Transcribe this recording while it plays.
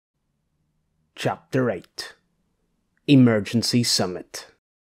Chapter 8 Emergency Summit.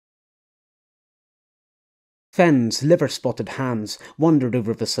 Fenn's liver-spotted hands wandered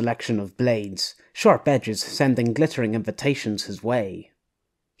over the selection of blades, sharp edges sending glittering invitations his way.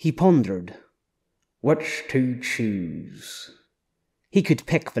 He pondered. Which to choose? He could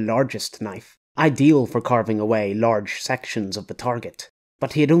pick the largest knife, ideal for carving away large sections of the target,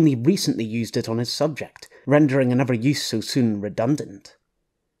 but he had only recently used it on his subject, rendering another use so soon redundant.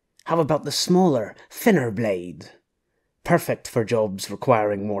 How about the smaller, thinner blade? Perfect for jobs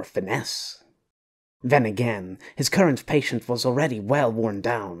requiring more finesse. Then again, his current patient was already well worn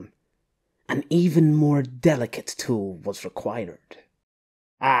down. An even more delicate tool was required.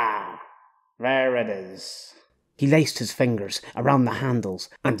 Ah, there it is. He laced his fingers around the handles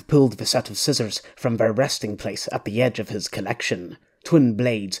and pulled the set of scissors from their resting place at the edge of his collection, twin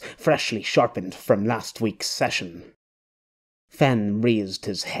blades freshly sharpened from last week's session. Fenn raised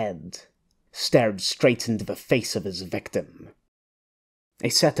his head, stared straight into the face of his victim. A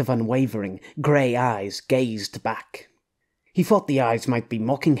set of unwavering, grey eyes gazed back. He thought the eyes might be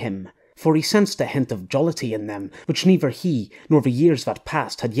mocking him, for he sensed a hint of jollity in them which neither he nor the years that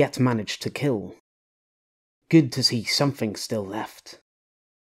passed had yet managed to kill. Good to see something still left.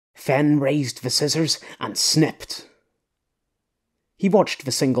 Fenn raised the scissors and snipped. He watched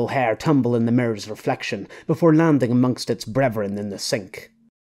the single hair tumble in the mirror's reflection before landing amongst its brethren in the sink.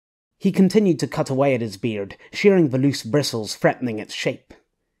 He continued to cut away at his beard, shearing the loose bristles threatening its shape.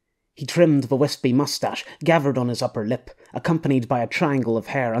 He trimmed the wispy moustache gathered on his upper lip, accompanied by a triangle of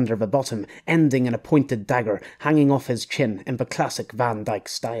hair under the bottom, ending in a pointed dagger hanging off his chin in the classic Van Dyke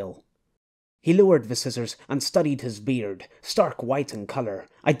style. He lowered the scissors and studied his beard, stark white in colour,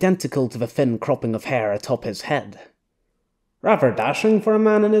 identical to the thin cropping of hair atop his head. Rather dashing for a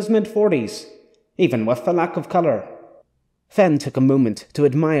man in his mid-40s, even with the lack of colour. Fenn took a moment to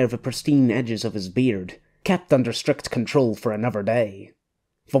admire the pristine edges of his beard, kept under strict control for another day.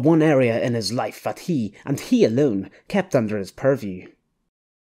 The one area in his life that he, and he alone, kept under his purview.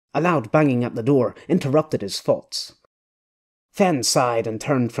 A loud banging at the door interrupted his thoughts. Fenn sighed and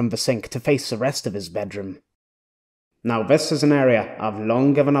turned from the sink to face the rest of his bedroom. Now this is an area I've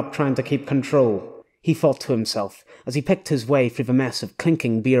long given up trying to keep control, he thought to himself, as he picked his way through the mess of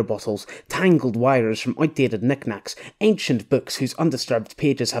clinking beer bottles, tangled wires from outdated knickknacks, ancient books whose undisturbed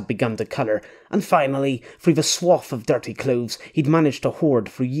pages had begun to colour, and finally, through the swath of dirty clothes he'd managed to hoard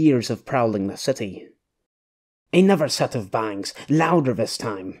through years of prowling the city. Another set of bangs, louder this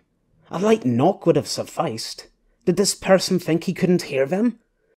time. A light knock would have sufficed. Did this person think he couldn't hear them?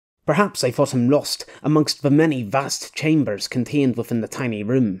 Perhaps they thought him lost amongst the many vast chambers contained within the tiny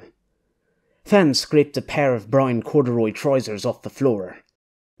room. Fenn scraped a pair of brown corduroy trousers off the floor.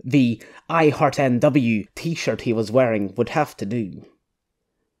 The I Heart NW t-shirt he was wearing would have to do.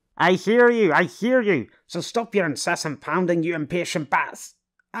 I hear you, so stop your incessant pounding, you impatient bass.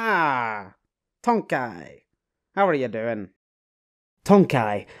 Ah, Tonkai, how are you doing?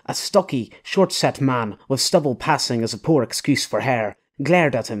 Tonkai, a stocky, short-set man with stubble passing as a poor excuse for hair,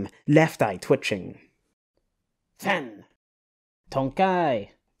 glared at him, left eye twitching. Fenn. Tonkai,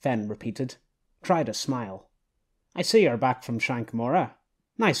 Fenn repeated. Tried a smile. I see you're back from Shankmora.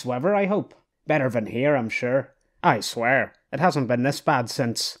 Nice weather, I hope. Better than here, I'm sure. I swear, it hasn't been this bad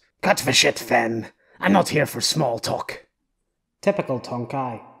since... Cut the shit, Fenn. I'm not here for small talk. Typical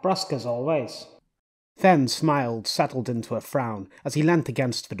Tonkai, brusque as always. Fenn smiled, settled into a frown, as he leant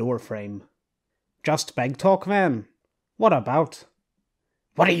against the doorframe. Just beg talk, then. What about?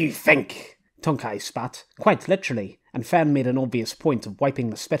 What do you think? Tonkai spat, quite literally, and Fenn made an obvious point of wiping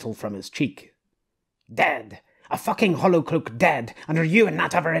the spittle from his cheek. Dead. A fucking hollow-cloak dead, under you and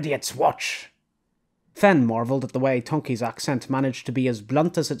that other idiot's watch. Fenn marvelled at the way Tonkai's accent managed to be as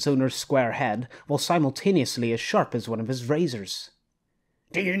blunt as its owner's square head, while simultaneously as sharp as one of his razors.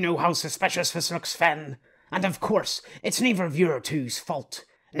 Do you know how suspicious this looks, Fenn? And of course, it's neither of your two's fault.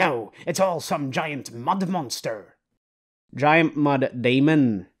 No, it's all some giant mud monster. Giant mud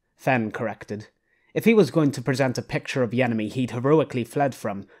demon, Fenn corrected. If he was going to present a picture of the enemy he'd heroically fled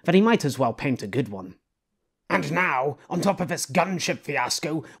from, then he might as well paint a good one. And now, on top of this gunship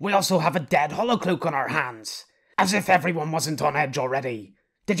fiasco, we also have a dead Hollowcloak on our hands. As if everyone wasn't on edge already.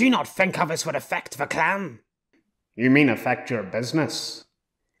 Did you not think how this would affect the clan? You mean affect your business?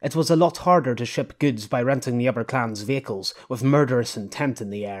 It was a lot harder to ship goods by renting the other clan's vehicles, with murderous intent in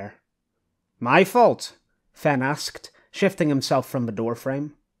the air. My fault? Fenn asked, shifting himself from the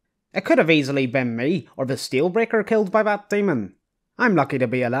doorframe. It could have easily been me, or the Steelbreaker killed by that demon. I'm lucky to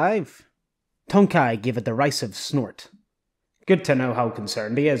be alive. Tonkai gave a derisive snort. Good to know how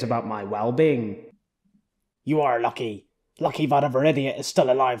concerned he is about my well-being. You are lucky. Lucky that other idiot is still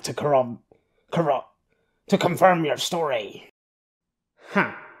alive to To confirm your story.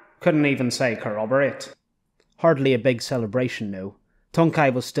 Ha! Couldn't even say corroborate. Hardly a big celebration, no.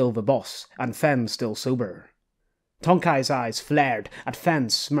 Tonkai was still the boss, and Fen still sober. Tonkai's eyes flared at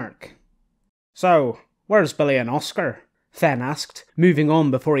Fen's smirk. So, where's Billy and Oscar? Fen asked, moving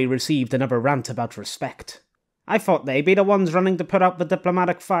on before he received another rant about respect. I thought they'd be the ones running to put out the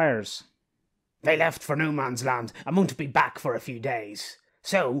diplomatic fires. They left for no man's land and won't be back for a few days.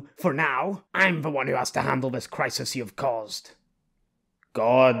 So, for now, I'm the one who has to handle this crisis you've caused.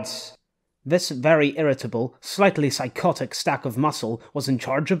 Gods. This very irritable, slightly psychotic stack of muscle was in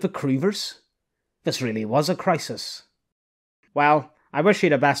charge of the Croovers? This really was a crisis. Well, I wish you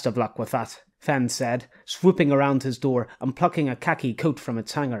the best of luck with that, Fen said, swooping around his door and plucking a khaki coat from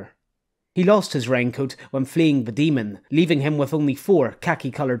its hanger. He lost his raincoat when fleeing the demon, leaving him with only 4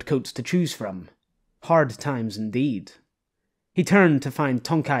 khaki-coloured coats to choose from. Hard times indeed. He turned to find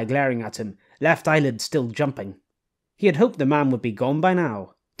Tonkai glaring at him, left eyelid still jumping. He had hoped the man would be gone by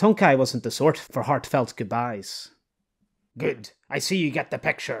now. Tonkai wasn't the sort for heartfelt goodbyes. Good. I see you get the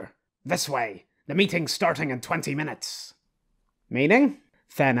picture. This way. The meeting's starting in 20 minutes. Meeting?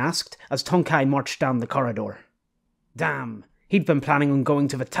 Fen asked as Tonkai marched down the corridor. Damn. He'd been planning on going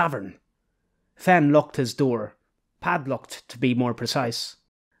to the tavern. Fen locked his door. Padlocked, to be more precise.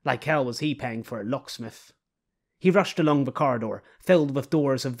 Like hell was he paying for a locksmith. He rushed along the corridor, filled with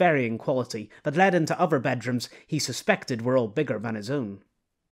doors of varying quality that led into other bedrooms he suspected were all bigger than his own.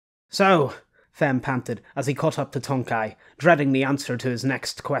 So, Fen panted as he caught up to Tonkai, dreading the answer to his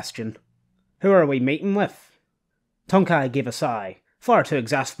next question. Who are we meeting with? Tonkai gave a sigh, far too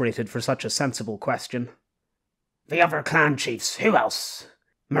exasperated for such a sensible question. The other clan chiefs, who else?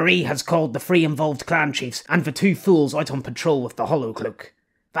 Marie has called the 3 involved clan chiefs and the 2 fools out on patrol with the hollow cloak.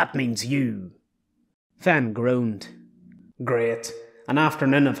 That means you. Fen groaned. Great. An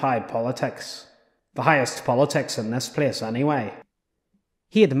afternoon of high politics. The highest politics in this place, anyway.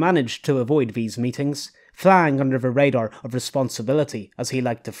 He had managed to avoid these meetings, flying under the radar of responsibility, as he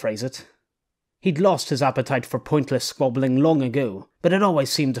liked to phrase it. He'd lost his appetite for pointless squabbling long ago, but it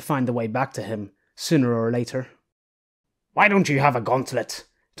always seemed to find a way back to him, sooner or later. Why don't you have a gauntlet?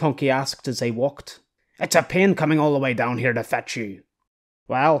 Tonki asked as they walked. It's a pain coming all the way down here to fetch you.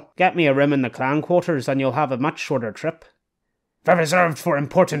 Well, get me a room in the clan quarters and you'll have a much shorter trip. They're reserved for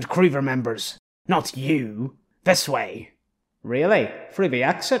important Croover members. Not you. This way. Really? Through the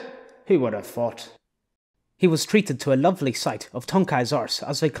exit? Who would have thought? He was treated to a lovely sight of Tonkai's arse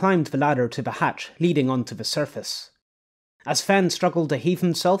as they climbed the ladder to the hatch leading onto the surface. As Fen struggled to heave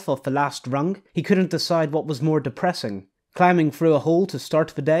himself off the last rung, he couldn't decide what was more depressing, climbing through a hole to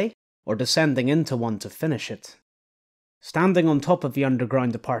start the day, or descending into one to finish it. Standing on top of the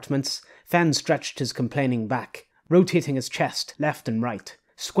underground apartments, Fen stretched his complaining back, rotating his chest left and right,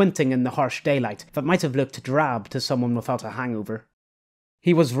 squinting in the harsh daylight that might have looked drab to someone without a hangover.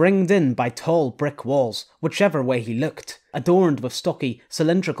 He was ringed in by tall brick walls, whichever way he looked, adorned with stocky,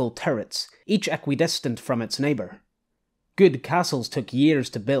 cylindrical turrets, each equidistant from its neighbour. Good castles took years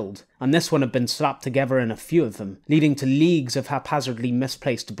to build, and this one had been slapped together in a few of them, leading to leagues of haphazardly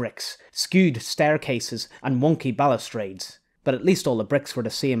misplaced bricks, skewed staircases, and wonky balustrades, but at least all the bricks were the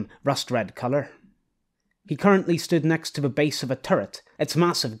same rust-red colour. He currently stood next to the base of a turret, its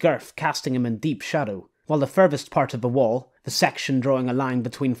massive girth casting him in deep shadow, while the furthest part of the wall, the section drawing a line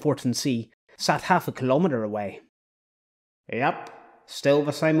between fort and sea, sat half a kilometre away. Yep, still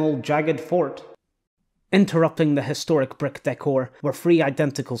the same old jagged fort. Interrupting the historic brick decor were 3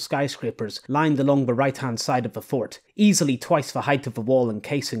 identical skyscrapers lined along the right-hand side of the fort, easily twice the height of the wall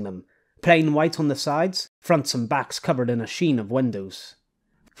encasing them, plain white on the sides, fronts and backs covered in a sheen of windows.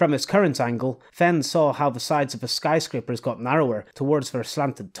 From his current angle, Fen saw how the sides of the skyscrapers got narrower towards their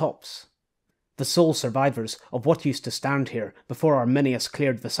slanted tops. The sole survivors of what used to stand here before Arminius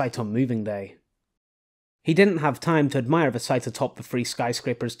cleared the site on moving day. He didn't have time to admire the sight atop the 3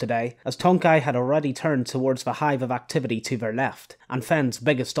 skyscrapers today, as Tonkai had already turned towards the hive of activity to their left, and Fen's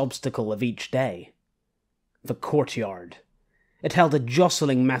biggest obstacle of each day. The courtyard. It held a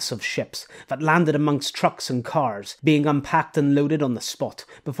jostling mess of ships that landed amongst trucks and cars, being unpacked and loaded on the spot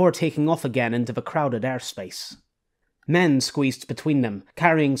before taking off again into the crowded airspace. Men squeezed between them,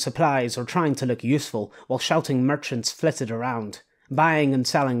 carrying supplies or trying to look useful, while shouting merchants flitted around, buying and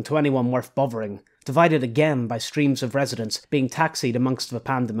selling to anyone worth bothering, divided again by streams of residents being taxied amongst the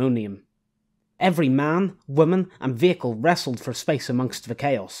pandemonium. Every man, woman, and vehicle wrestled for space amongst the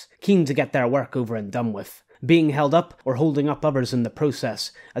chaos, keen to get their work over and done with, being held up or holding up others in the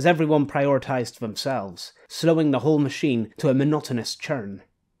process, as everyone prioritised themselves, slowing the whole machine to a monotonous churn.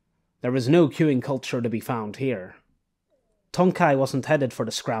 There was no queuing culture to be found here. Tonkai wasn't headed for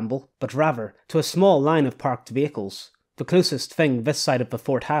the scramble, but rather to a small line of parked vehicles, the closest thing this side of the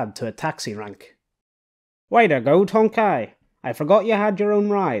fort had to a taxi rank. "Way to go, Tonkai! I forgot you had your own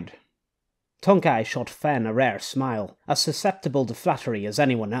ride." Tonkai shot Fen a rare smile, as susceptible to flattery as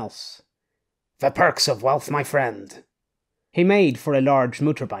anyone else. "The perks of wealth, my friend." He made for a large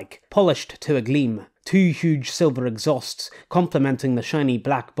motorbike, polished to a gleam, 2 huge silver exhausts complementing the shiny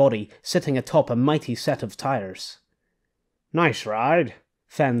black body sitting atop a mighty set of tyres. "Nice ride,"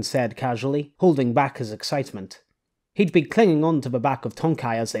 Fen said casually, holding back his excitement. He'd been clinging on to the back of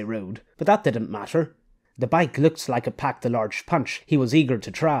Tonkai as they rode, but that didn't matter. The bike looked like it packed a large punch he was eager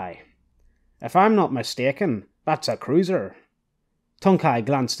to try. "If I'm not mistaken, that's a cruiser." Tonkai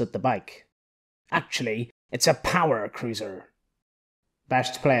glanced at the bike. "Actually, it's a power cruiser."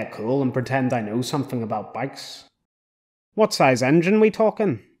 "Best play it cool and pretend I know something about bikes." "What size engine we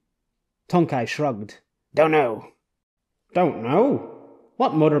talking?" Tonkai shrugged. "Don't know." "Don't know?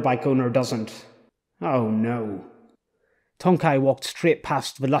 What motorbike owner doesn't?" "Oh no." Tonkai walked straight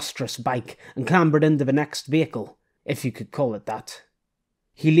past the lustrous bike and clambered into the next vehicle, if you could call it that.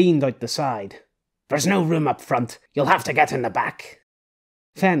 He leaned out the side. "There's no room up front. You'll have to get in the back."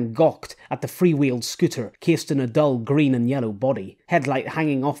 Fen gawked at the free-wheeled scooter cased in a dull green and yellow body, headlight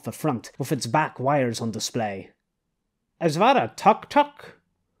hanging off the front with its back wires on display. "Is that a tuk-tuk?"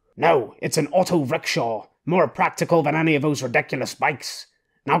 "No, it's an auto-rickshaw. More practical than any of those ridiculous bikes.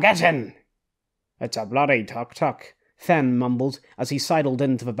 Now get in." "It's a bloody tuk-tuk," Fen mumbled as he sidled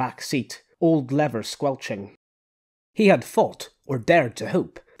into the back seat, old leather squelching. He had thought, or dared to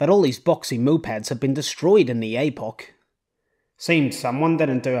hope, that all these boxy mopeds had been destroyed in the epoch. Seemed someone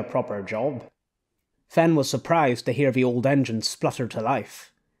didn't do a proper job. Fen was surprised to hear the old engine splutter to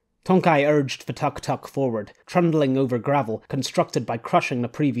life. Tonkai urged the tuk-tuk forward, trundling over gravel constructed by crushing the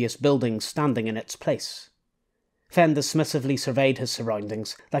previous buildings standing in its place. Fen dismissively surveyed his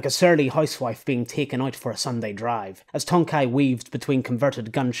surroundings, like a surly housewife being taken out for a Sunday drive, as Tonkai weaved between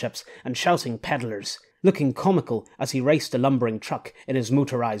converted gunships and shouting peddlers, looking comical as he raced a lumbering truck in his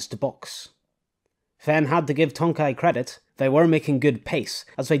motorized box. Fen had to give Tonkai credit. They were making good pace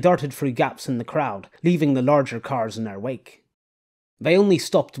as they darted through gaps in the crowd, leaving the larger cars in their wake. They only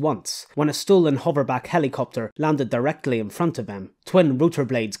stopped once, when a stolen hoverback helicopter landed directly in front of them, twin rotor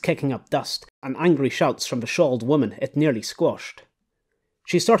blades kicking up dust, and angry shouts from the shawled woman it nearly squashed.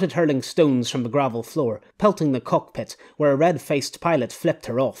 She started hurling stones from the gravel floor, pelting the cockpit, where a red-faced pilot flipped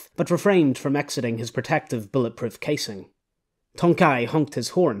her off, but refrained from exiting his protective bulletproof casing. Tonkai honked his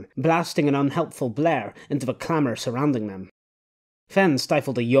horn, blasting an unhelpful blare into the clamour surrounding them. Fen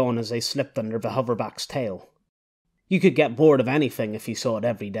stifled a yawn as they slipped under the hoverback's tail. You could get bored of anything if you saw it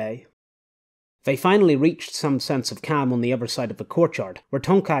every day. They finally reached some sense of calm on the other side of the courtyard, where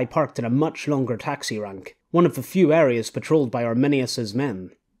Tonkai parked in a much longer taxi rank, one of the few areas patrolled by Arminius's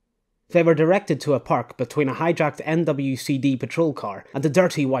men. They were directed to a park between a hijacked NWCD patrol car and a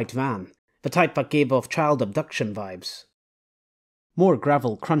dirty white van, the type that gave off child abduction vibes. More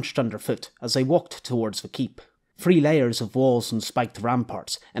gravel crunched underfoot as they walked towards the keep. 3 layers of walls and spiked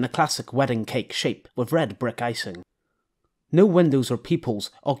ramparts in a classic wedding cake shape with red brick icing. No windows or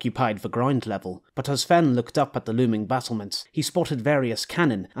peepholes occupied the ground level, but as Fen looked up at the looming battlements, he spotted various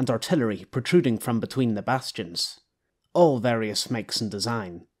cannon and artillery protruding from between the bastions. All various makes and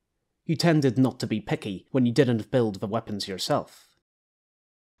design. You tended not to be picky when you didn't build the weapons yourself.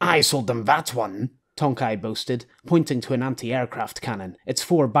 "I sold them that one," Tonkai boasted, pointing to an anti-aircraft cannon, its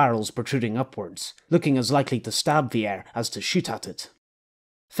 4 barrels protruding upwards, looking as likely to stab the air as to shoot at it.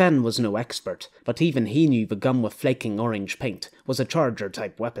 Fen was no expert, but even he knew the gun with flaking orange paint was a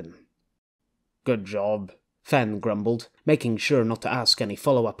Charger-type weapon. "Good job," Fen grumbled, making sure not to ask any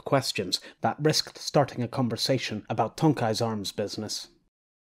follow-up questions that risked starting a conversation about Tonkai's arms business.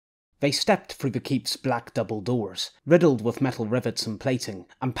 They stepped through the keep's black double doors, riddled with metal rivets and plating,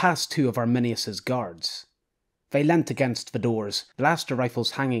 and past 2 of Arminius's guards. They leant against the doors, blaster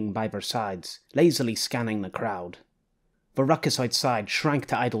rifles hanging by their sides, lazily scanning the crowd. The ruckus outside shrank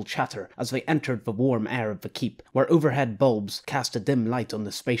to idle chatter as they entered the warm air of the keep, where overhead bulbs cast a dim light on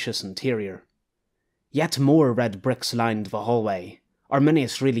the spacious interior. Yet more red bricks lined the hallway.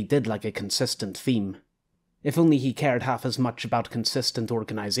 Arminius really did like a consistent theme. If only he cared half as much about consistent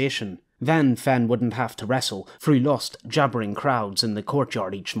organisation, then Fen wouldn't have to wrestle through lost, jabbering crowds in the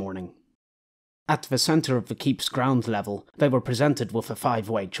courtyard each morning. At the centre of the keep's ground level, they were presented with a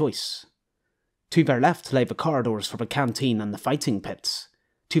 5-way choice. To their left lay the corridors for the canteen and the fighting pits.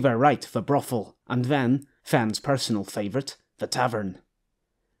 To their right, the brothel, and then, Fen's personal favourite, the tavern.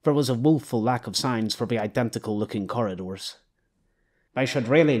 There was a woeful lack of signs for the identical-looking corridors. They should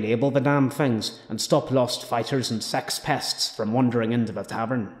really label the damn things and stop lost fighters and sex pests from wandering into the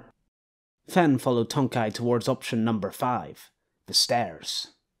tavern. Fen followed Tonkai towards option number 5, the stairs.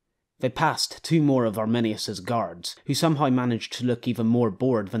 They passed 2 more of Arminius's guards, who somehow managed to look even more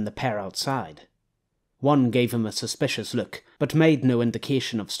bored than the pair outside. One gave him a suspicious look, but made no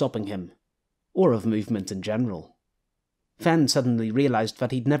indication of stopping him, or of movement in general. Fen suddenly realised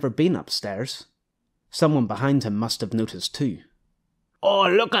that he'd never been upstairs. Someone behind him must have noticed too. "Oh,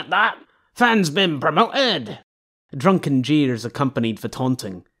 look at that! Fen's been promoted!" Drunken jeers accompanied the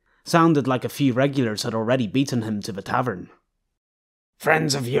taunting. Sounded like a few regulars had already beaten him to the tavern.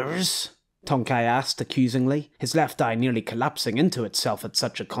 "Friends of yours?" Tonkai asked accusingly, his left eye nearly collapsing into itself at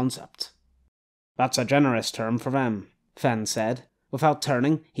such a concept. That's a generous term for them, Fen said. Without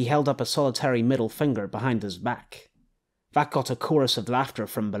turning, he held up a solitary middle finger behind his back. That got a chorus of laughter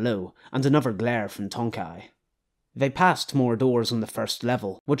from below, and another glare from Tonkai. They passed more doors on the first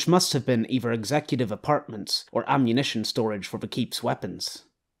level, which must have been either executive apartments or ammunition storage for the keep's weapons.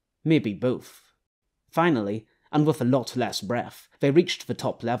 Maybe both. Finally, and with a lot less breath, they reached the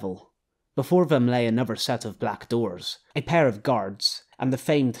top level. Before them lay another set of black doors, a pair of guards, and the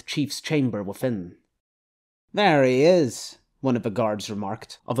famed chief's chamber within. "There he is," one of the guards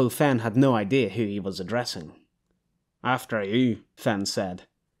remarked, although Fen had no idea who he was addressing. "After you," Fen said.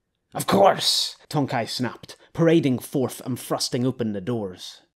 "Of course," Tonkai snapped, parading forth and thrusting open the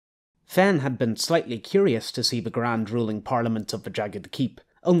doors. Fen had been slightly curious to see the grand ruling parliament of the Jagged Keep,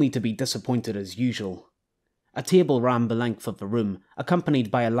 only to be disappointed as usual. A table ran the length of the room,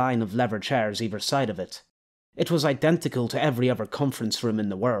 accompanied by a line of leather chairs either side of it. It was identical to every other conference room in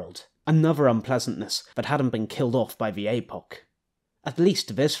the world, another unpleasantness that hadn't been killed off by the APOC. At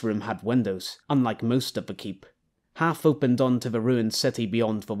least this room had windows, unlike most of the keep. Half opened onto the ruined city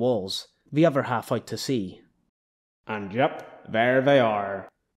beyond the walls, the other half out to sea. And yep, there they are.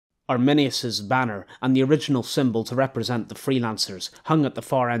 Arminius's banner and the original symbol to represent the freelancers hung at the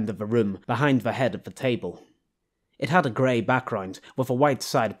far end of the room, behind the head of the table. It had a grey background, with a white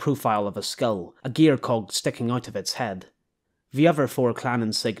side profile of a skull, a gear cog sticking out of its head. The other 4 clan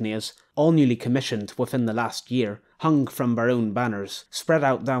insignias, all newly commissioned within the last year, hung from their own banners, spread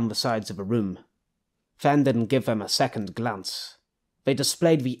out down the sides of the room. Fen didn't give them a second glance. They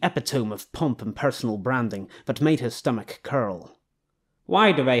displayed the epitome of pomp and personal branding that made his stomach curl.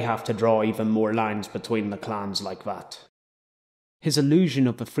 Why do they have to draw even more lines between the clans like that? His illusion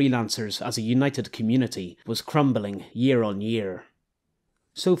of the freelancers as a united community was crumbling year on year.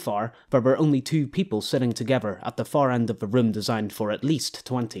 So far, there were only 2 people sitting together at the far end of the room designed for at least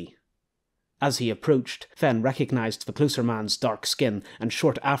 20. As he approached, Fen recognised the closer man's dark skin and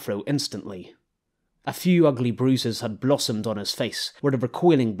short afro instantly. A few ugly bruises had blossomed on his face where the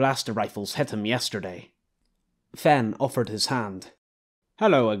recoiling blaster rifles hit him yesterday. Fen offered his hand.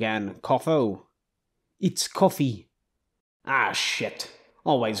 "Hello again, Coffo." "It's Coffee." "Ah, shit.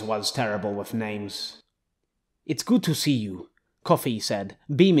 Always was terrible with names." "It's good to see you," Coffee said,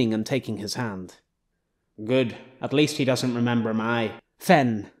 beaming and taking his hand. "Good. At least he doesn't remember my..."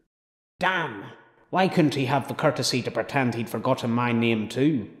 "Fen." "Damn. Why couldn't he have the courtesy to pretend he'd forgotten my name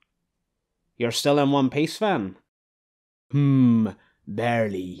too?" "You're still in one piece, Fen?"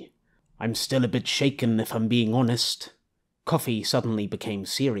 Barely. I'm still a bit shaken if I'm being honest." Coffee suddenly became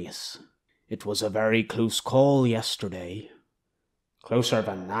serious. "It was a very close call yesterday." "Closer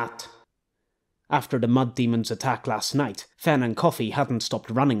than that." After the Mud Demon's attack last night, Fen and Coffee hadn't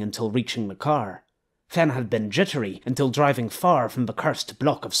stopped running until reaching the car. Fen had been jittery until driving far from the cursed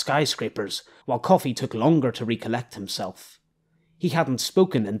block of skyscrapers, while Coffee took longer to recollect himself. He hadn't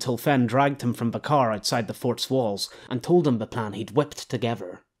spoken until Fen dragged him from the car outside the fort's walls and told him the plan he'd whipped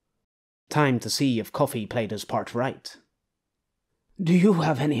together. Time to see if Coffee played his part right. "Do you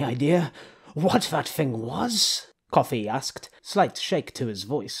have any idea what that thing was?" Coffee asked, slight shake to his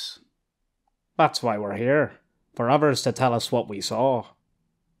voice. "That's why we're here, for others to tell us what we saw."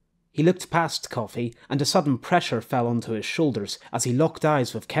 He looked past Coffee, and a sudden pressure fell onto his shoulders as he locked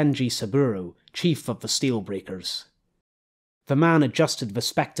eyes with Kenji Saburo, chief of the Steelbreakers. The man adjusted the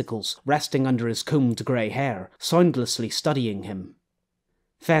spectacles resting under his combed grey hair, soundlessly studying him.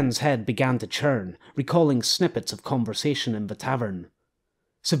 Fen's head began to churn, recalling snippets of conversation in the tavern.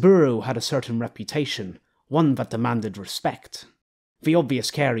 Saburo had a certain reputation, one that demanded respect. The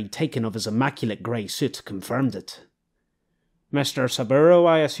obvious care he'd taken of his immaculate grey suit confirmed it. "Mr. Saburo,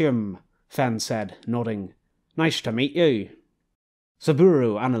 I assume," Fen said, nodding. "Nice to meet you."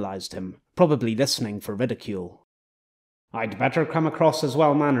 Saburo analysed him, probably listening for ridicule. "I'd better come across as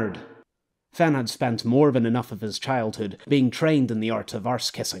well-mannered." Fen had spent more than enough of his childhood being trained in the art of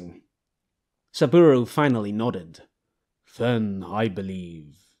arse-kissing. Saburo finally nodded. Fen, I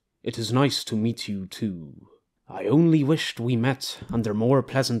believe. It is nice to meet you too. I only wished we met under more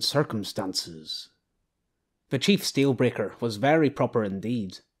pleasant circumstances. The chief steelbreaker was very proper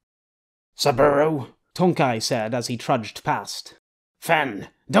indeed. Saburo, Tonkai said as he trudged past. Fen,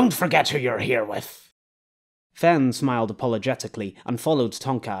 don't forget who you're here with. Fen smiled apologetically and followed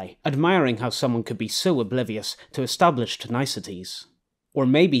Tonkai, admiring how someone could be so oblivious to established niceties. Or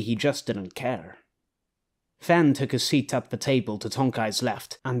maybe he just didn't care. Fen took a seat at the table to Tonkai's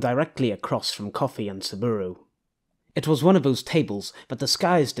left and directly across from Coffee and Saburo. It was one of those tables that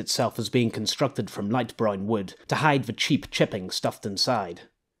disguised itself as being constructed from light brown wood to hide the cheap chipping stuffed inside.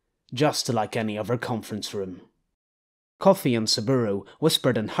 Just like any other conference room. Coffee and Saburo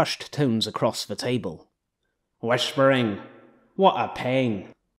whispered in hushed tones across the table. Whispering? What a pain.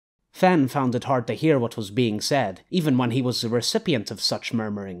 Fen found it hard to hear what was being said, even when he was the recipient of such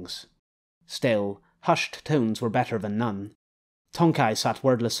murmurings. Still, hushed tones were better than none. Tonkai sat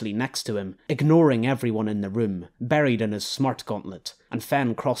wordlessly next to him, ignoring everyone in the room, buried in his smart gauntlet, and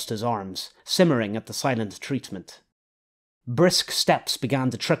Fen crossed his arms, simmering at the silent treatment. Brisk steps began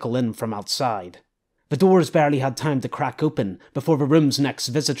to trickle in from outside. The doors barely had time to crack open before the room's next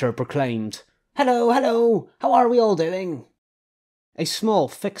visitor proclaimed, Hello, hello, how are we all doing? A small,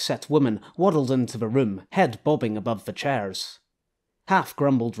 thick-set woman waddled into the room, head bobbing above the chairs.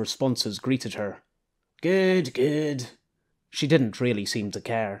 Half-grumbled responses greeted her. Good, good. She didn't really seem to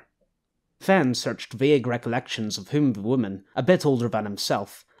care. Fen searched vague recollections of whom the woman, a bit older than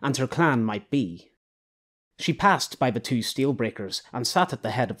himself, and her clan might be. She passed by the two steelbreakers and sat at the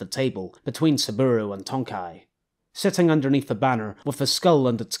head of the table, between Saburo and Tonkai. Sitting underneath the banner, with the skull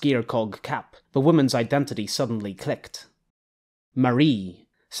and its gear-cog cap, the woman's identity suddenly clicked. Marie,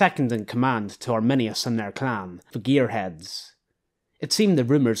 second in command to Arminius and their clan, the Gearheads. It seemed the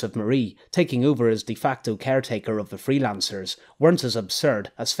rumours of Marie taking over as de facto caretaker of the freelancers weren't as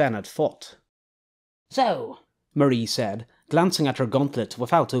absurd as Fen had thought. So, Marie said, glancing at her gauntlet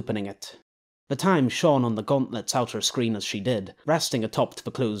without opening it. The time shone on the gauntlet's outer screen as she did, resting atop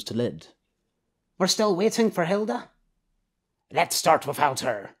the closed lid. We're still waiting for Hilda? Let's start without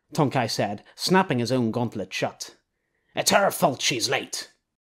her, Tonkai said, snapping his own gauntlet shut. It's her fault she's late.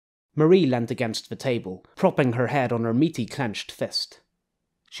 Marie leant against the table, propping her head on her meaty clenched fist.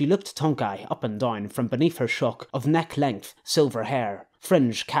 She looked Tonkai up and down from beneath her shock of neck-length silver hair,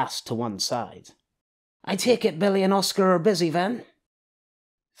 fringe cast to one side. I take it Billy and Oscar are busy then?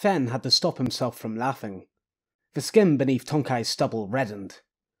 Fen had to stop himself from laughing. The skin beneath Tonkai's stubble reddened.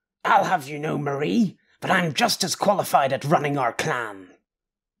 I'll have you know, Marie, that I'm just as qualified at running our clan.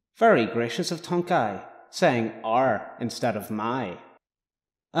 Very gracious of Tonkai, saying our instead of my.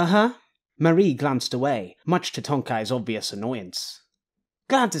 Uh-huh. Marie glanced away, much to Tonkai's obvious annoyance.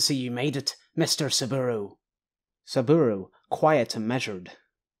 Glad to see you made it, Mr. Saburo. Saburo, quiet and measured.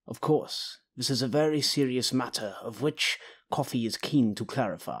 Of course, this is a very serious matter of which Coffee is keen to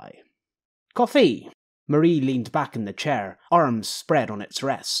clarify. Coffee! Marie leaned back in the chair, arms spread on its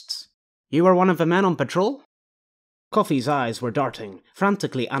rests. You were one of the men on patrol? Coffee's eyes were darting,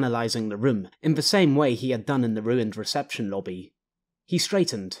 frantically analysing the room, in the same way he had done in the ruined reception lobby. He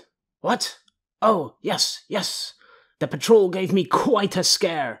straightened. What? Oh, yes. The patrol gave me quite a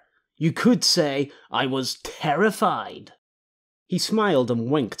scare. You could say I was terrified. He smiled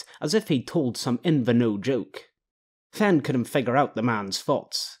and winked, as if he'd told some in-the-know joke. Fen couldn't figure out the man's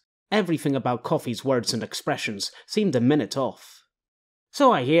thoughts. Everything about Coffee's words and expressions seemed a minute off.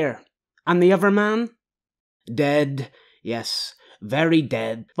 So I hear. And the other man? Dead. Yes, very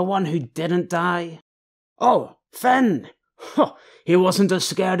dead. The one who didn't die? Oh, Fen! He wasn't as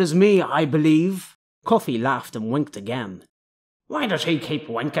scared as me, I believe. Coffee laughed and winked again. Why does he keep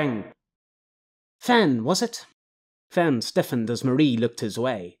winking? Fen, was it? Fen stiffened as Marie looked his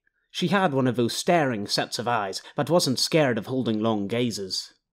way. She had one of those staring sets of eyes, but wasn't scared of holding long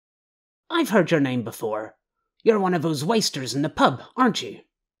gazes. I've heard your name before. You're one of those wasters in the pub, aren't you?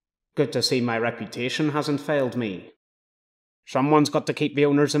 Good to see my reputation hasn't failed me. Someone's got to keep the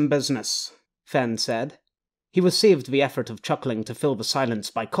owners in business, Fen said. He was saved the effort of chuckling to fill the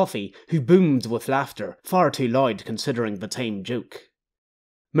silence by Coffee, who boomed with laughter, far too loud considering the tame joke.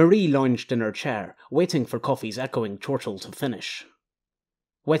 Marie lounged in her chair, waiting for Coffee's echoing chortle to finish.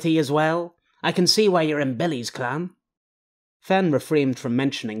 Witty as well? I can see why you're in Billy's clan. Fen refrained from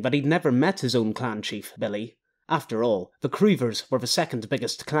mentioning that he'd never met his own clan chief, Billy. After all, the Creevers were the second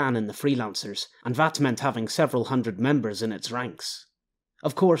biggest clan in the Freelancers, and that meant having several hundred members in its ranks.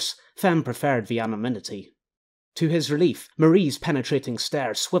 Of course, Fen preferred the anonymity. To his relief, Marie's penetrating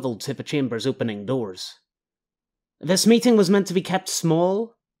stare swivelled to the chamber's opening doors. This meeting was meant to be kept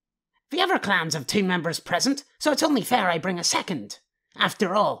small? The other clans have 2 members present, so it's only fair I bring a second.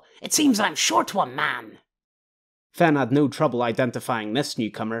 After all, it seems I'm short one man. Fen had no trouble identifying this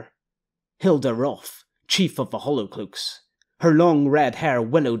newcomer. Hilda Roth, chief of the Hollowcloaks. Her long red hair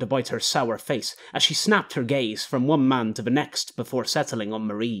willowed about her sour face as she snapped her gaze from one man to the next before settling on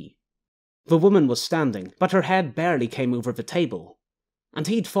Marie. The woman was standing, but her head barely came over the table. And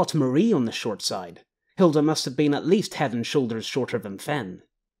he'd fought Marie on the short side. Hilda must have been at least head and shoulders shorter than Fen.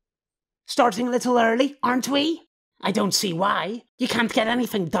 Starting a little early, aren't we? I don't see why. You can't get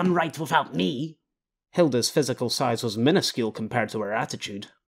anything done right without me. Hilda's physical size was minuscule compared to her attitude.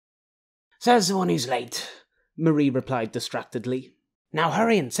 Says the one who's late, Marie replied distractedly. Now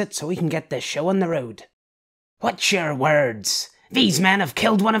hurry and sit so we can get this show on the road. What's your words? These men have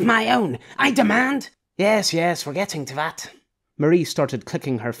killed one of my own. I demand... Yes, we're getting to that. Marie started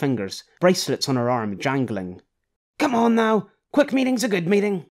clicking her fingers, bracelets on her arm jangling. Come on now. Quick meeting's a good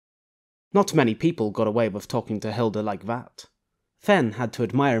meeting. Not many people got away with talking to Hilda like that. Fen had to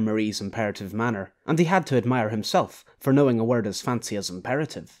admire Marie's imperative manner, and he had to admire himself for knowing a word as fancy as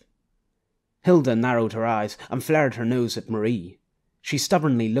imperative. Hilda narrowed her eyes and flared her nose at Marie. She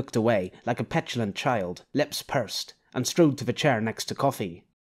stubbornly looked away like a petulant child, lips pursed, and strode to the chair next to Coffee.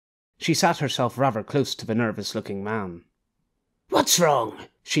 She sat herself rather close to the nervous-looking man. What's wrong?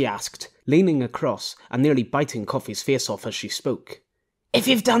 She asked, leaning across and nearly biting Coffee's face off as she spoke. If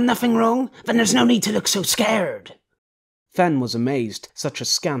you've done nothing wrong, then there's no need to look so scared. Fen was amazed such a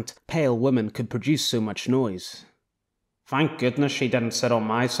scant, pale woman could produce so much noise. Thank goodness she didn't sit on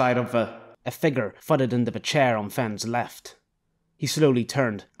my side of the... A figure thudded into the chair on Fen's left. He slowly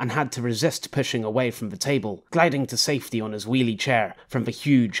turned and had to resist pushing away from the table, gliding to safety on his wheelie chair from the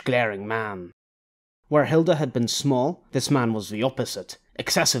huge, glaring man. Where Hilda had been small, this man was the opposite,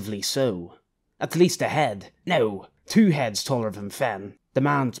 excessively so. At least a head, no, 2 heads taller than Fen. The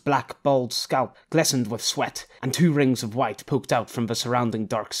man's black, bald scalp glistened with sweat, and 2 rings of white poked out from the surrounding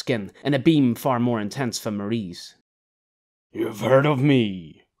dark skin in a beam far more intense than Marie's. You've heard of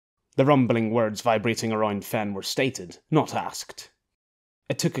me. The rumbling words vibrating around Fen were stated, not asked.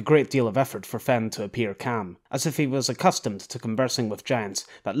 It took a great deal of effort for Fen to appear calm, as if he was accustomed to conversing with giants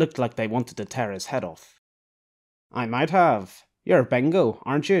that looked like they wanted to tear his head off. I might have. You're Bingo,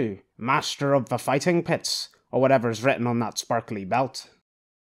 aren't you? Master of the fighting pits, or whatever's written on that sparkly belt.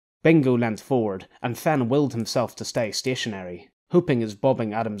 Bingo leant forward, and Fen willed himself to stay stationary, hoping his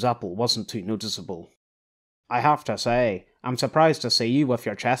bobbing Adam's apple wasn't too noticeable. I have to say, I'm surprised to see you with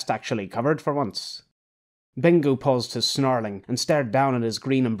your chest actually covered for once. Bingo paused his snarling and stared down at his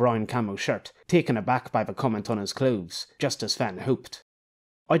green and brown camo shirt, taken aback by the comment on his clothes, just as Fen hoped.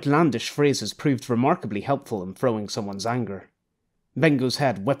 Outlandish phrases proved remarkably helpful in throwing someone's anger. Bingo's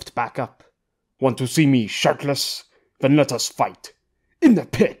head whipped back up. Want to see me shirtless? Then let us fight. In the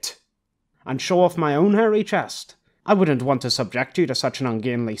pit! And show off my own hairy chest. I wouldn't want to subject you to such an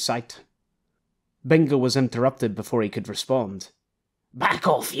ungainly sight. Bingo was interrupted before he could respond. Back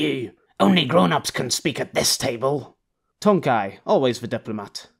off, you! Only grown-ups can speak at this table. Tonkai, always the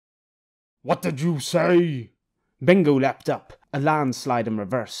diplomat. What did you say? Bingo leapt up, a landslide in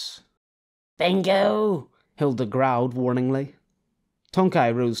reverse. Bingo! Hilda growled warningly.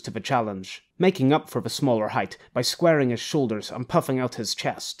 Tonkai rose to the challenge, making up for the smaller height by squaring his shoulders and puffing out his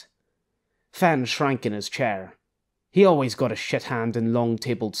chest. Fen shrank in his chair. He always got a shit hand in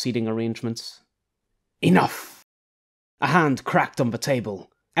long-tabled seating arrangements. Enough! A hand cracked on the table.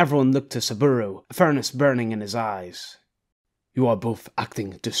 Everyone looked to Saburo, a furnace burning in his eyes. You are both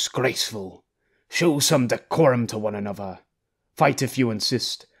acting disgraceful. Show some decorum to one another. Fight if you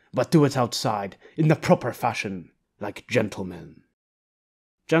insist, but do it outside, in the proper fashion, like gentlemen.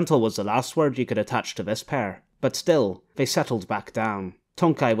 Gentle was the last word you could attach to this pair, but still, they settled back down,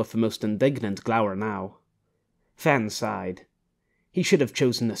 Tonkai with the most indignant glower now. Fen sighed. He should have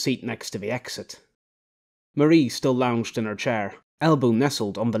chosen the seat next to the exit. Marie still lounged in her chair, elbow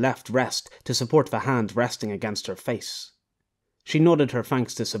nestled on the left wrist to support the hand resting against her face. She nodded her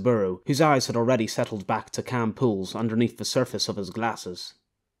thanks to Saburo, whose eyes had already settled back to calm pools underneath the surface of his glasses.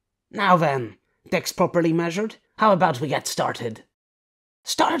 Now then, decks properly measured, how about we get started?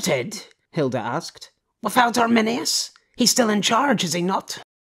 Started? Hilda asked. Without Arminius? He's still in charge, is he not?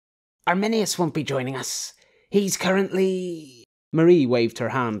 Arminius won't be joining us. He's currently... Marie waved her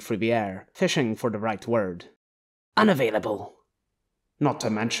hand through the air, fishing for the right word. Unavailable. Not to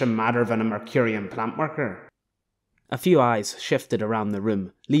mention madder than a Mercurian plant worker. A few eyes shifted around the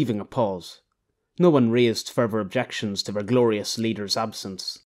room, leaving a pause. No one raised further objections to their glorious leader's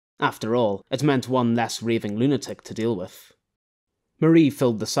absence. After all, it meant one less raving lunatic to deal with. Marie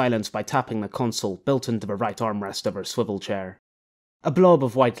filled the silence by tapping the console built into the right armrest of her swivel chair. A blob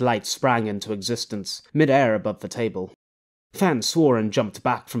of white light sprang into existence, mid-air above the table. Fan swore and jumped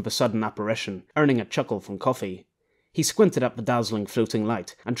back from the sudden apparition, earning a chuckle from Coffee. He squinted at the dazzling floating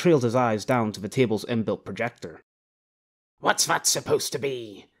light and trailed his eyes down to the table's inbuilt projector. "What's that supposed to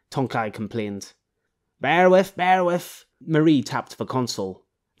be?" Tonkai complained. Bear with. Marie tapped the console.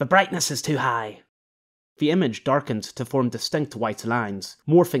 "The brightness is too high." The image darkened to form distinct white lines,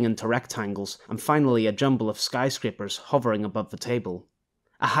 morphing into rectangles, and finally a jumble of skyscrapers hovering above the table.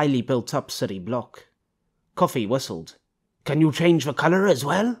 A highly built-up city block. Coffee whistled. "Can you change the colour as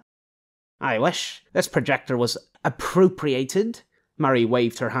well?" "I wish. This projector was appropriated." Marie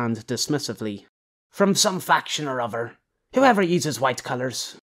waved her hand dismissively. "From some faction or other. Whoever uses white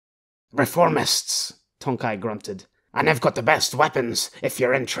colours." "Reformists," Tonkai grunted. "And I've got the best weapons, if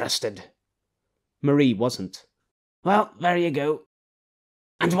you're interested." Marie wasn't. "Well, there you go.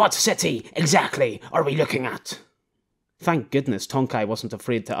 And what city, exactly, are we looking at?" Thank goodness Tonkai wasn't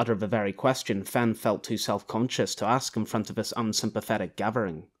afraid to utter the very question Fen felt too self-conscious to ask in front of this unsympathetic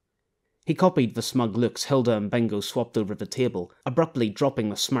gathering. He copied the smug looks Hilda and Bingo swapped over the table, abruptly dropping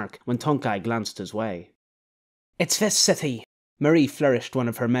the smirk when Tonkai glanced his way. "It's this city." Marie flourished one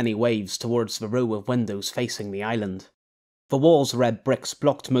of her many waves towards the row of windows facing the island. The wall's red bricks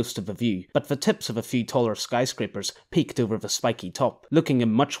blocked most of the view, but the tips of a few taller skyscrapers peeked over the spiky top, looking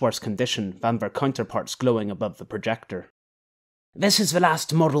in much worse condition than their counterparts glowing above the projector. "This is the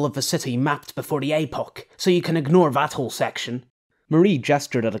last model of the city mapped before the epoch, so you can ignore that whole section." Marie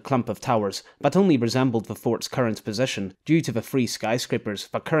gestured at a clump of towers that only resembled the fort's current position due to the three skyscrapers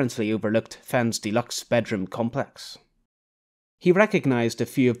that currently overlooked Fen's deluxe bedroom complex. He recognised a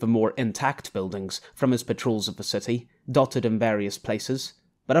few of the more intact buildings from his patrols of the city, dotted in various places,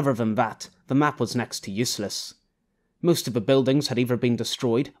 but other than that, the map was next to useless. Most of the buildings had either been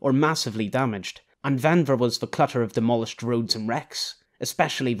destroyed or massively damaged, and then there was the clutter of demolished roads and wrecks,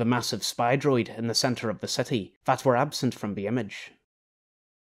 especially the massive spy droid in the centre of the city, that were absent from the image.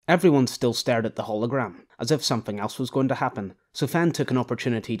 Everyone still stared at the hologram, as if something else was going to happen, so Fen took an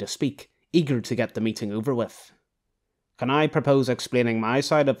opportunity to speak, eager to get the meeting over with. "Can I propose explaining my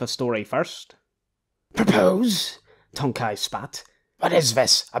side of the story first?" "Propose?" Tonkai spat. "What is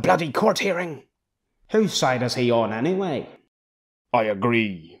this, a bloody court hearing?" "Whose side is he on, anyway?" "I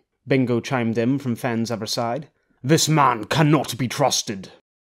agree," Bingo chimed in from Fen's other side. "This man cannot be trusted."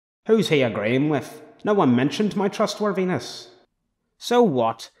 "Who's he agreeing with? No one mentioned my trustworthiness." "So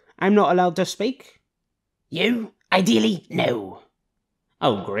what? I'm not allowed to speak?" "You? Ideally, no."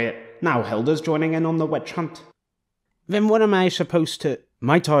 "Oh, great. Now Hilda's joining in on the witch hunt." "Then what am I supposed to—"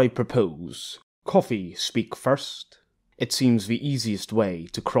 "Might I propose? Coffee speak first? It seems the easiest way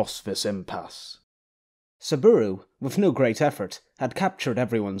to cross this impasse." Saburo, with no great effort, had captured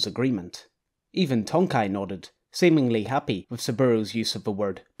everyone's agreement. Even Tonkai nodded, seemingly happy with Saburo's use of the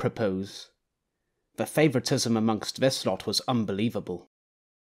word propose. The favouritism amongst this lot was unbelievable.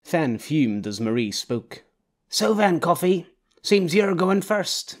 Fen fumed as Marie spoke. "So then, Coffee, seems you're going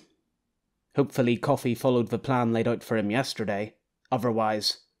first." Hopefully Coffee followed the plan laid out for him yesterday.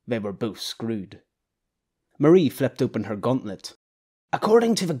 Otherwise, they were both screwed. Marie flipped open her gauntlet.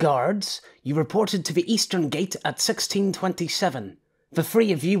 "According to the guards, you reported to the eastern gate at 1627. The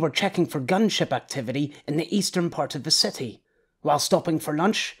three of you were checking for gunship activity in the eastern part of the city. While stopping for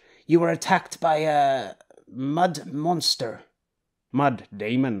lunch, you were attacked by a mud monster." "Mud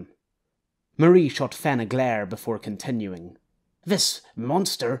demon." Marie shot Fen a glare before continuing. "This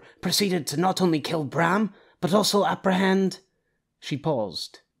monster proceeded to not only kill Bram, but also apprehend—" She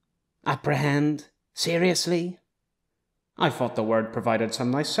paused. "Apprehend? Seriously?" "I thought the word provided some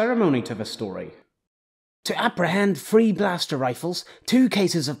nice ceremony to the story." "To apprehend 3 blaster rifles, 2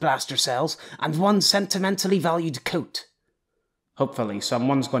 cases of blaster cells, and 1 sentimentally valued coat." "Hopefully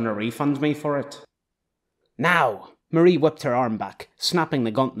someone's going to refund me for it." "Now," Marie whipped her arm back, snapping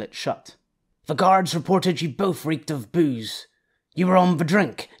the gauntlet shut. "The guards reported you both reeked of booze. You were on the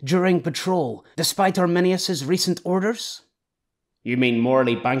drink during patrol, despite Arminius's recent orders?" "You mean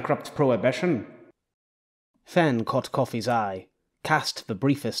morally bankrupt prohibition?" Fen caught Coffee's eye, cast the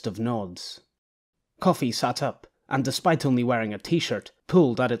briefest of nods. Coffee sat up, and despite only wearing a t-shirt,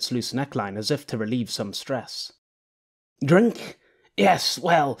 pulled at its loose neckline as if to relieve some stress. "Drink? Yes,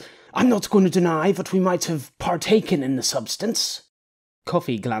 well, I'm not going to deny that we might have partaken in the substance."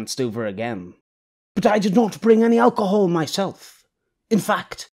 Coffee glanced over again. "But I did not bring any alcohol myself. In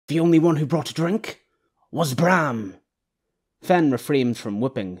fact, the only one who brought a drink was Bram." Fen refrained from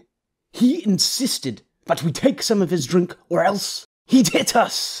whipping. "He insisted that we take some of his drink or else he'd hit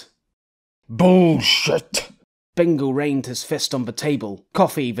us." "Bullshit!" Bingo rained his fist on the table,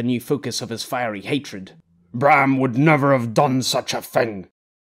 Coffee the new focus of his fiery hatred. Bram would never have done such a thing.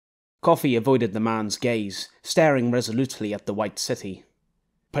 Coffee avoided the man's gaze, staring resolutely at the white city.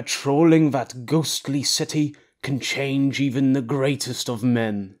 Patrolling that ghostly city can change even the greatest of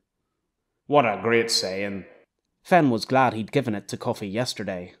men. What a great saying. Fen was glad he'd given it to Coffee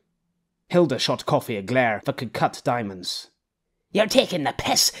yesterday. Hilda shot Coffee a glare that could cut diamonds. You're taking the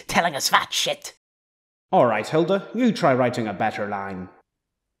piss telling us that shit. All right, Hilda, you try writing a better line.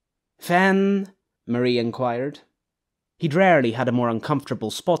 Fen? Marie inquired. He'd rarely had a more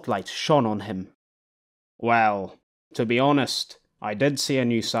uncomfortable spotlight shone on him. Well, to be honest, I did see a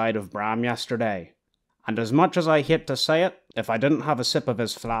new side of Bram yesterday. And as much as I hate to say it, if I didn't have a sip of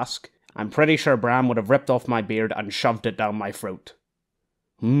his flask, I'm pretty sure Bram would have ripped off my beard and shoved it down my throat.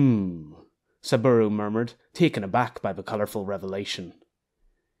 Saburo murmured, taken aback by the colourful revelation.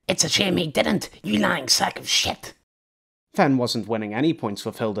 It's a shame he didn't, you lying sack of shit. Fen wasn't winning any points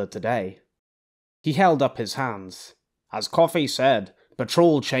with Hilda today. He held up his hands. As Coffee said,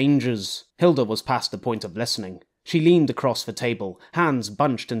 patrol changes. Hilda was past the point of listening. She leaned across the table, hands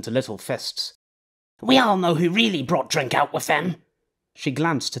bunched into little fists. We all know who really brought drink out with them. She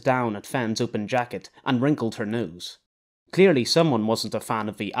glanced down at Fen's open jacket and wrinkled her nose. Clearly someone wasn't a fan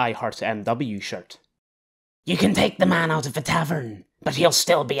of the I Heart NW shirt. You can take the man out of the tavern, but he'll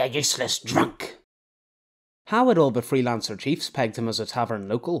still be a useless drunk. How had all the freelancer chiefs pegged him as a tavern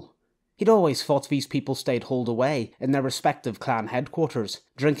local? He'd always thought these people stayed holed away in their respective clan headquarters,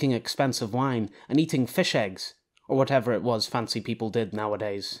 drinking expensive wine and eating fish eggs, or whatever it was fancy people did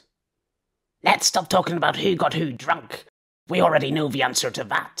nowadays. Let's stop talking about who got who drunk. We already know the answer to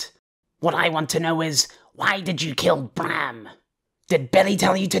that. What I want to know is, why did you kill Bram? Did Billy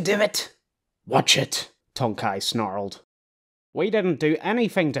tell you to do it? Watch it, Tonkai snarled. We didn't do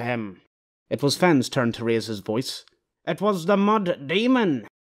anything to him. It was Fen's turn to raise his voice. It was the Mud Demon.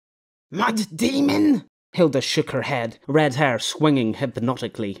 Mud Demon? Hilda shook her head, red hair swinging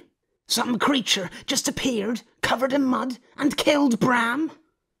hypnotically. Some creature just appeared, covered in mud, and killed Bram?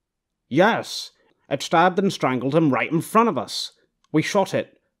 Yes, it stabbed and strangled him right in front of us. We shot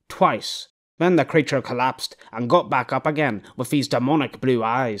it, twice. Then the creature collapsed and got back up again with these demonic blue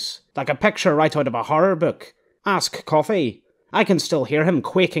eyes, like a picture right out of a horror book. Ask Coffee. I can still hear him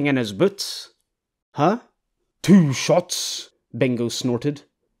quaking in his boots. Huh? 2 shots, Bingo snorted.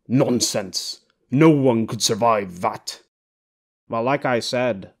 Nonsense. No one could survive that. Well, like I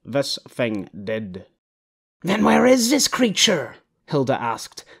said, this thing did. Then where is this creature? Hilda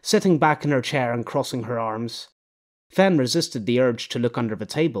asked, sitting back in her chair and crossing her arms. Fen resisted the urge to look under the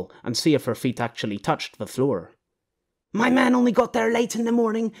table and see if her feet actually touched the floor. My man only got there late in the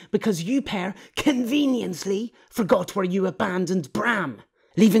morning because you pair conveniently forgot where you abandoned Bram,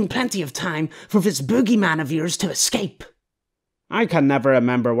 leaving plenty of time for this boogeyman of yours to escape. I can never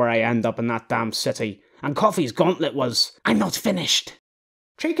remember where I end up in that damn city, and Coffee's gauntlet was... I'm not finished.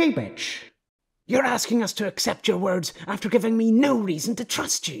 Cheeky bitch. You're asking us to accept your words after giving me no reason to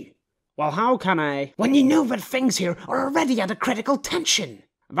trust you. Well, how can I... When you know that things here are already at a critical tension.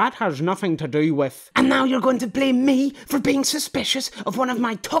 That has nothing to do with... And now you're going to blame me for being suspicious of one of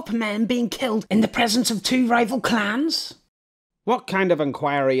my top men being killed in the presence of 2 rival clans? What kind of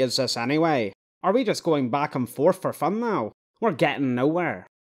inquiry is this anyway? Are we just going back and forth for fun now? We're getting nowhere.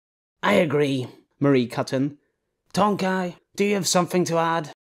 I agree, Marie cut in. Tonkai, do you have something to add?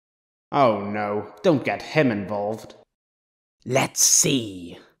 Oh no, don't get him involved. Let's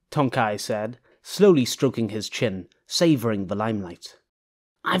see, Tonkai said, slowly stroking his chin, savouring the limelight.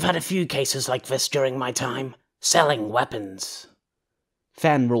 I've had a few cases like this during my time, selling weapons.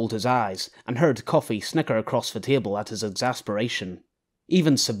 Fen rolled his eyes and heard Coffee snicker across the table at his exasperation.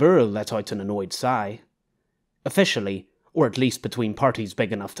 Even Saburo let out an annoyed sigh. Officially, or at least between parties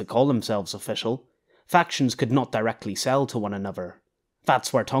big enough to call themselves official, factions could not directly sell to one another.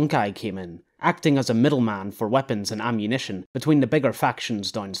 That's where Tonkai came in, acting as a middleman for weapons and ammunition between the bigger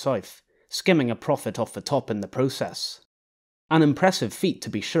factions down south, skimming a profit off the top in the process. An impressive feat to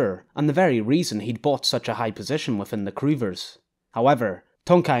be sure, and the very reason he'd bought such a high position within the Groovers. However,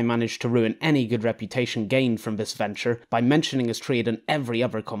 Tonkai managed to ruin any good reputation gained from this venture by mentioning his trade in every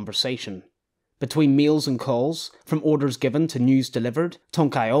other conversation. Between meals and calls, from orders given to news delivered,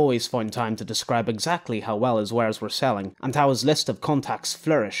 Tonkai always found time to describe exactly how well his wares were selling and how his list of contacts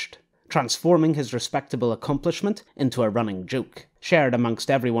flourished, transforming his respectable accomplishment into a running joke, shared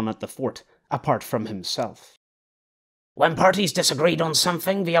amongst everyone at the fort, apart from himself. When parties disagreed on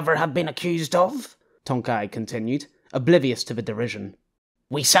something the other had been accused of, Tonkai continued, oblivious to the derision,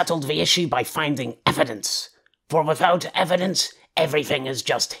 we settled the issue by finding evidence, for without evidence, everything is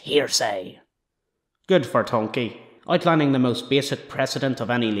just hearsay. Good for Tonki, outlining the most basic precedent of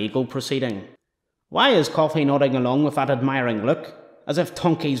any legal proceeding. Why is Coffee nodding along with that admiring look, as if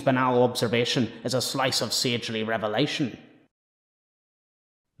Tonki's banal observation is a slice of sagely revelation?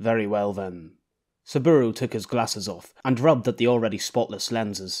 Very well then. Saburo took his glasses off and rubbed at the already spotless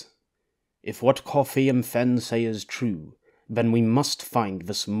lenses. If what Coffee and Fen say is true, then we must find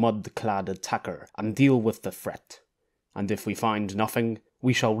this mud-clad attacker and deal with the threat. And if we find nothing,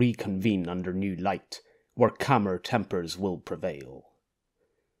 we shall reconvene under new light, where calmer tempers will prevail.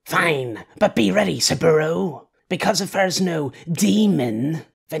 Fine, but be ready, Saburo, because if there's no demon,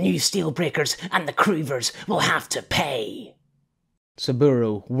 the new Steelbreakers and the Creevers will have to pay.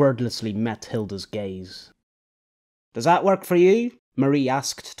 Saburo wordlessly met Hilda's gaze. Does that work for you? Marie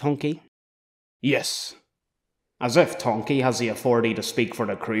asked Tonki. Yes. As if Tonki has the authority to speak for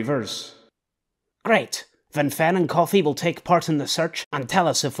the Creevers. Great. Then Fen and Coffee will take part in the search and tell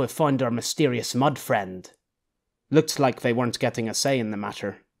us if we've found our mysterious mud friend. Looked like they weren't getting a say in the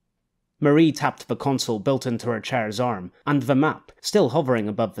matter. Marie tapped the console built into her chair's arm, and the map, still hovering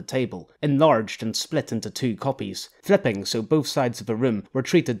above the table, enlarged and split into 2 copies, flipping so both sides of the room were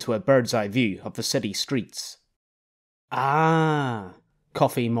treated to a bird's-eye view of the city streets. Ah,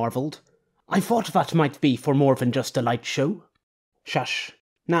 Coffee marvelled. I thought that might be for more than just a light show. Shush.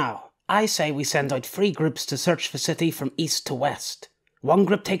 Now, I say we send out 3 groups to search the city from east to west. 1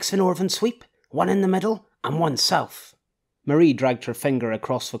 group takes the northern sweep, 1 in the middle, and 1 south. Marie dragged her finger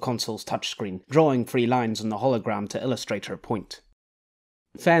across the console's touchscreen, drawing 3 lines on the hologram to illustrate her point.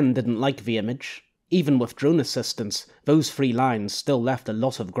 Fen didn't like the image. Even with drone assistance, those 3 lines still left a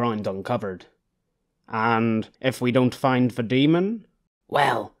lot of ground uncovered. And if we don't find the demon?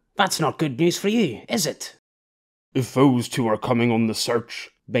 Well, that's not good news for you, is it? If those 2 are coming on the search,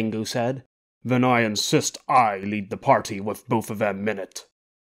 Bingo said, then I insist I lead the party with both of them in it.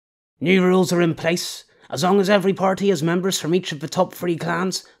 New rules are in place. As long as every party has members from each of the top 3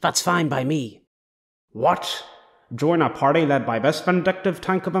 clans, that's fine by me. What? Join a party led by this vindictive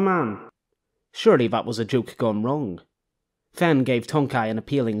tank of a man? Surely that was a joke gone wrong. Fen gave Tonkai an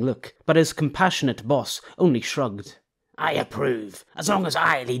appealing look, but his compassionate boss only shrugged. I approve, as long as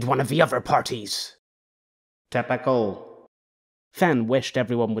I lead one of the other parties. Typical. Fen wished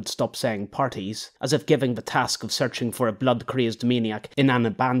everyone would stop saying parties, as if giving the task of searching for a blood-crazed maniac in an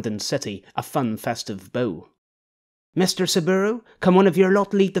abandoned city a fun festive bow. Mr. Saburo, can one of your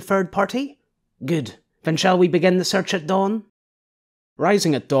lot lead the 3rd party? Good. Then shall we begin the search at dawn?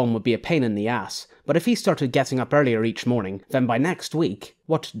 Rising at dawn would be a pain in the ass, but if he started getting up earlier each morning, then by next week,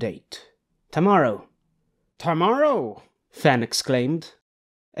 what date? Tomorrow. Tomorrow? Fen exclaimed.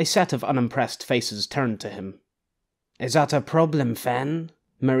 A set of unimpressed faces turned to him. Is that a problem, Fen?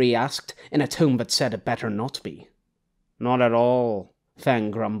 Marie asked, in a tone that said it better not be. Not at all,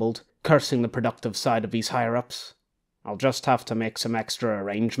 Fen grumbled, cursing the productive side of these higher-ups. I'll just have to make some extra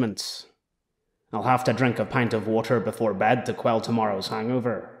arrangements. I'll have to drink a pint of water before bed to quell tomorrow's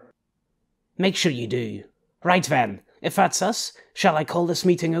hangover. Make sure you do. Right then, if that's us, shall I call this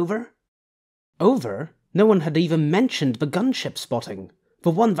meeting over? Over? No one had even mentioned the gunship spotting,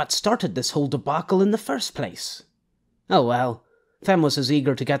 the one that started this whole debacle in the first place. Oh well, Fen was as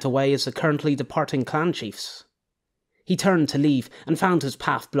eager to get away as the currently departing clan chiefs. He turned to leave and found his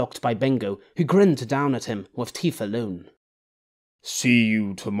path blocked by Bingo, who grinned down at him with teeth alone. See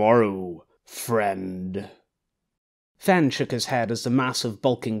you tomorrow, friend. Fen shook his head as the massive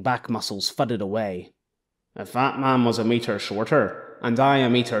bulking back muscles thudded away. If that man was a metre shorter, and I a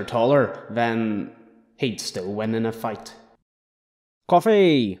metre taller, then he'd still win in a fight.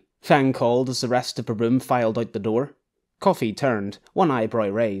 Coffee! Fen called as the rest of the room filed out the door. Coffee turned, one eyebrow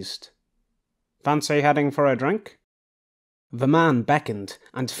raised. Fancy heading for a drink? The man beckoned,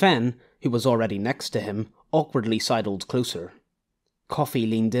 and Fen, who was already next to him, awkwardly sidled closer. Coffee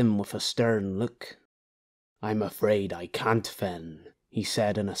leaned in with a stern look. I'm afraid I can't, Fen, he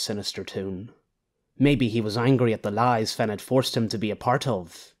said in a sinister tone. Maybe he was angry at the lies Fen had forced him to be a part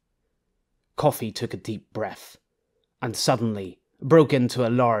of. Coffee took a deep breath, and suddenly broke into a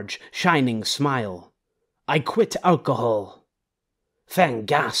large, shining smile. I quit alcohol. Fen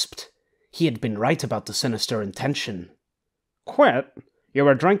gasped. He had been right about the sinister intention. Quit? You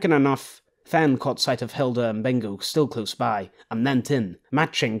were drinking enough. Fen caught sight of Hilda and Bingo still close by, and leant in,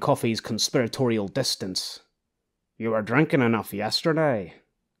 matching Coffee's conspiratorial distance. You were drinking enough yesterday.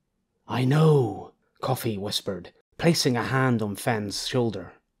 I know, Coffee whispered, placing a hand on Fen's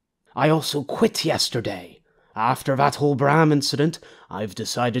shoulder. I also quit yesterday. After that whole Bram incident, I've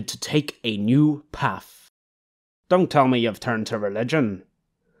decided to take a new path. Don't tell me you've turned to religion.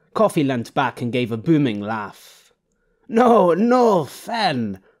 Coffee leant back and gave a booming laugh. No,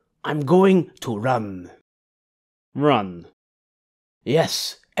 Fen. I'm going to run. Run?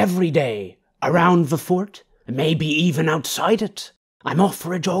 Yes, every day. Around the fort, maybe even outside it. I'm off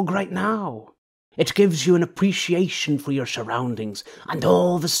for a jog right now. It gives you an appreciation for your surroundings and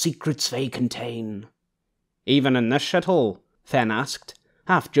all the secrets they contain. Even in this shithole? Fen asked,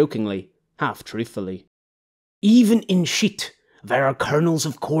 half jokingly, half truthfully. Even in shit, there are kernels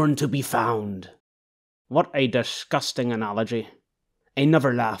of corn to be found. What a disgusting analogy.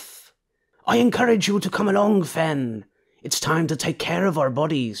 Another laugh. I encourage you to come along, Fen. It's time to take care of our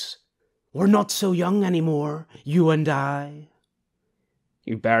bodies. We're not so young anymore, you and I.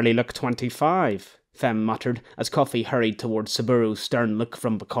 You barely look 25, Fen muttered as Coffee hurried towards Saburo's stern look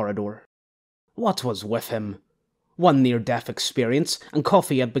from the corridor. What was with him? One near-death experience, and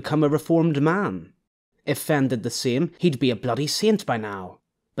Coffee had become a reformed man. If Fen did the same, he'd be a bloody saint by now.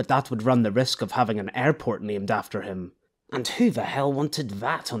 But that would run the risk of having an airport named after him. And who the hell wanted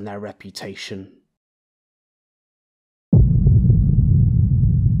that on their reputation?